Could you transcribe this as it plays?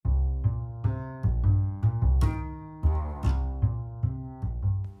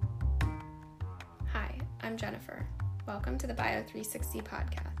I'm Jennifer. Welcome to the Bio360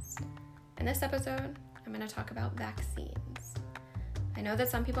 podcast. In this episode, I'm going to talk about vaccines. I know that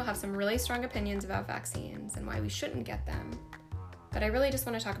some people have some really strong opinions about vaccines and why we shouldn't get them, but I really just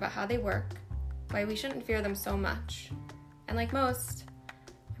want to talk about how they work, why we shouldn't fear them so much, and like most,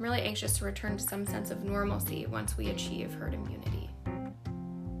 I'm really anxious to return to some sense of normalcy once we achieve herd immunity.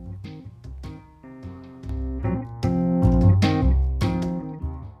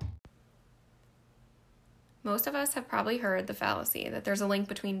 Most of us have probably heard the fallacy that there's a link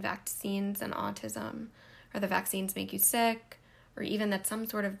between vaccines and autism, or the vaccines make you sick, or even that some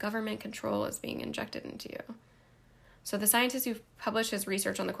sort of government control is being injected into you. So the scientist who published his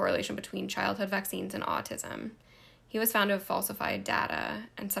research on the correlation between childhood vaccines and autism, he was found to have falsified data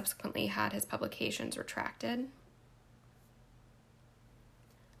and subsequently had his publications retracted.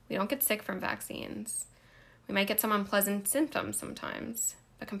 We don't get sick from vaccines. We might get some unpleasant symptoms sometimes,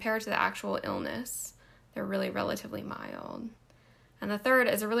 but compared to the actual illness, they're really relatively mild. And the third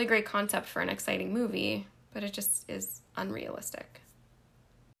is a really great concept for an exciting movie, but it just is unrealistic.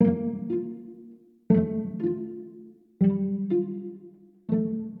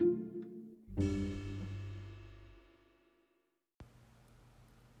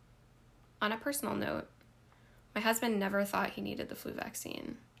 On a personal note, my husband never thought he needed the flu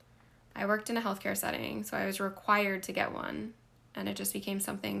vaccine. I worked in a healthcare setting, so I was required to get one, and it just became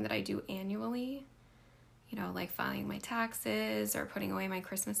something that I do annually. Like filing my taxes or putting away my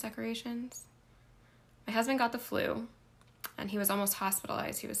Christmas decorations. My husband got the flu, and he was almost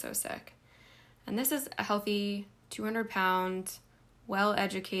hospitalized. He was so sick. And this is a healthy, 200-pound,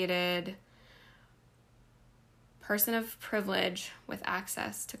 well-educated person of privilege with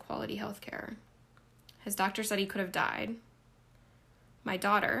access to quality health care. His doctor said he could have died. My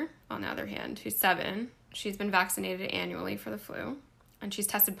daughter, on the other hand, who's 7, she's been vaccinated annually for the flu, and she's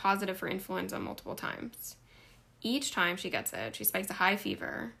tested positive for influenza multiple times. Each time she gets it, she spikes a high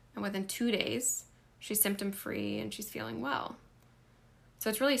fever, and within 2 days, she's symptom-free and she's feeling well. So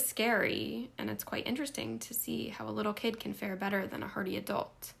it's really scary, and it's quite interesting to see how a little kid can fare better than a hardy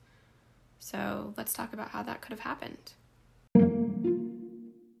adult. So let's talk about how that could have happened.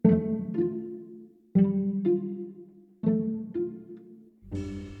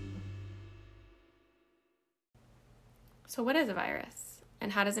 So what is a virus,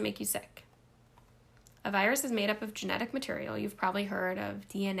 and how does it make you sick? A virus is made up of genetic material. You've probably heard of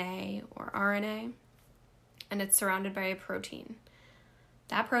DNA or RNA, and it's surrounded by a protein.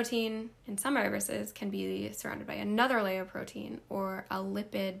 That protein, in some viruses, can be surrounded by another layer of protein or a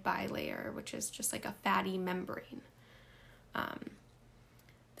lipid bilayer, which is just like a fatty membrane.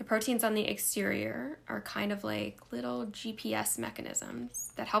 The proteins on the exterior are kind of like little GPS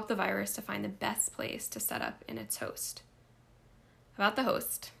mechanisms that help the virus to find the best place to set up in its host. About the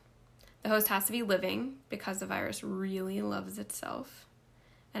host. The host has to be living because the virus really loves itself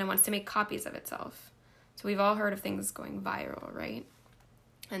and it wants to make copies of itself. So we've all heard of things going viral, right?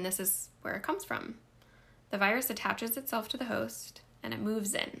 And this is where it comes from. The virus attaches itself to the host and it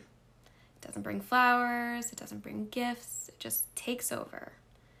moves in. It doesn't bring flowers, it doesn't bring gifts, it just takes over.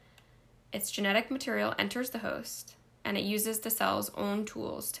 Its genetic material enters the host and it uses the cell's own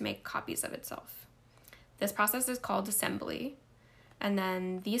tools to make copies of itself. This process is called assembly. And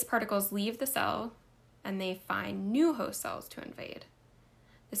then these particles leave the cell and they find new host cells to invade.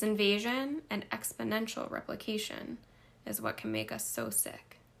 This invasion and exponential replication is what can make us so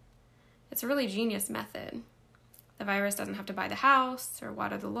sick. It's a really genius method. The virus doesn't have to buy the house or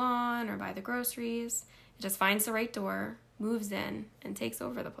water the lawn or buy the groceries. It just finds the right door, moves in, and takes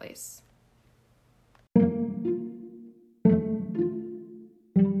over the place.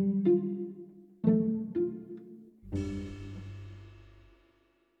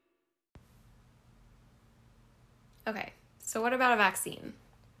 Okay, so what about a vaccine?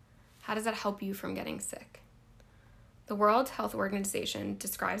 How does that help you from getting sick? The World Health Organization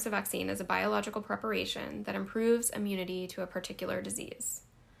describes a vaccine as a biological preparation that improves immunity to a particular disease.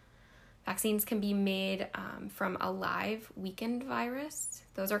 Vaccines can be made from a live weakened virus.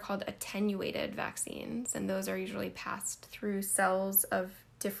 Those are called attenuated vaccines, and those are usually passed through cells of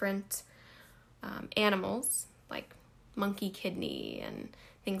different animals, like monkey kidney and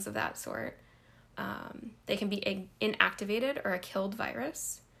things of that sort. They can be inactivated or a killed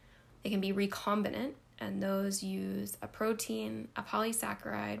virus. They can be recombinant, and those use a protein, a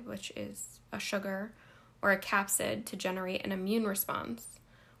polysaccharide, which is a sugar, or a capsid to generate an immune response.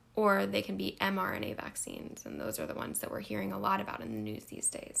 Or they can be mRNA vaccines, and those are the ones that we're hearing a lot about in the news these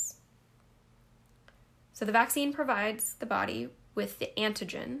days. So the vaccine provides the body with the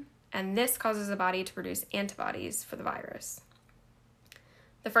antigen, and this causes the body to produce antibodies for the virus.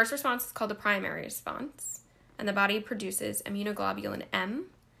 The first response is called the primary response, and the body produces immunoglobulin M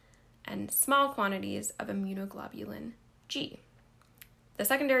and small quantities of immunoglobulin G. The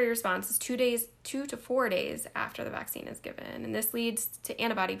secondary response is 2 to 4 days after the vaccine is given, and this leads to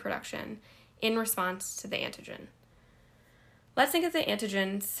antibody production in response to the antigen. Let's think of the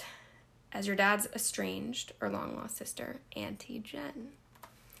antigens as your dad's estranged or long-lost sister, Auntie Jen.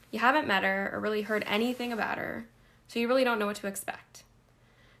 You haven't met her or really heard anything about her, so you really don't know what to expect.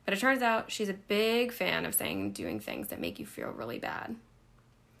 But it turns out she's a big fan of saying and doing things that make you feel really bad.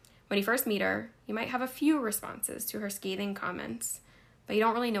 When you first meet her, you might have a few responses to her scathing comments, but you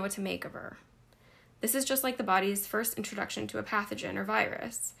don't really know what to make of her. This is just like the body's first introduction to a pathogen or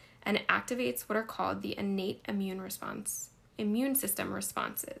virus, and it activates what are called the innate immune system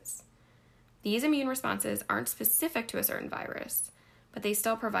responses. These immune responses aren't specific to a certain virus, but they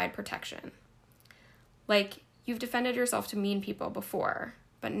still provide protection. Like, you've defended yourself to mean people before,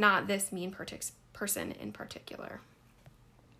 but not this mean person in particular.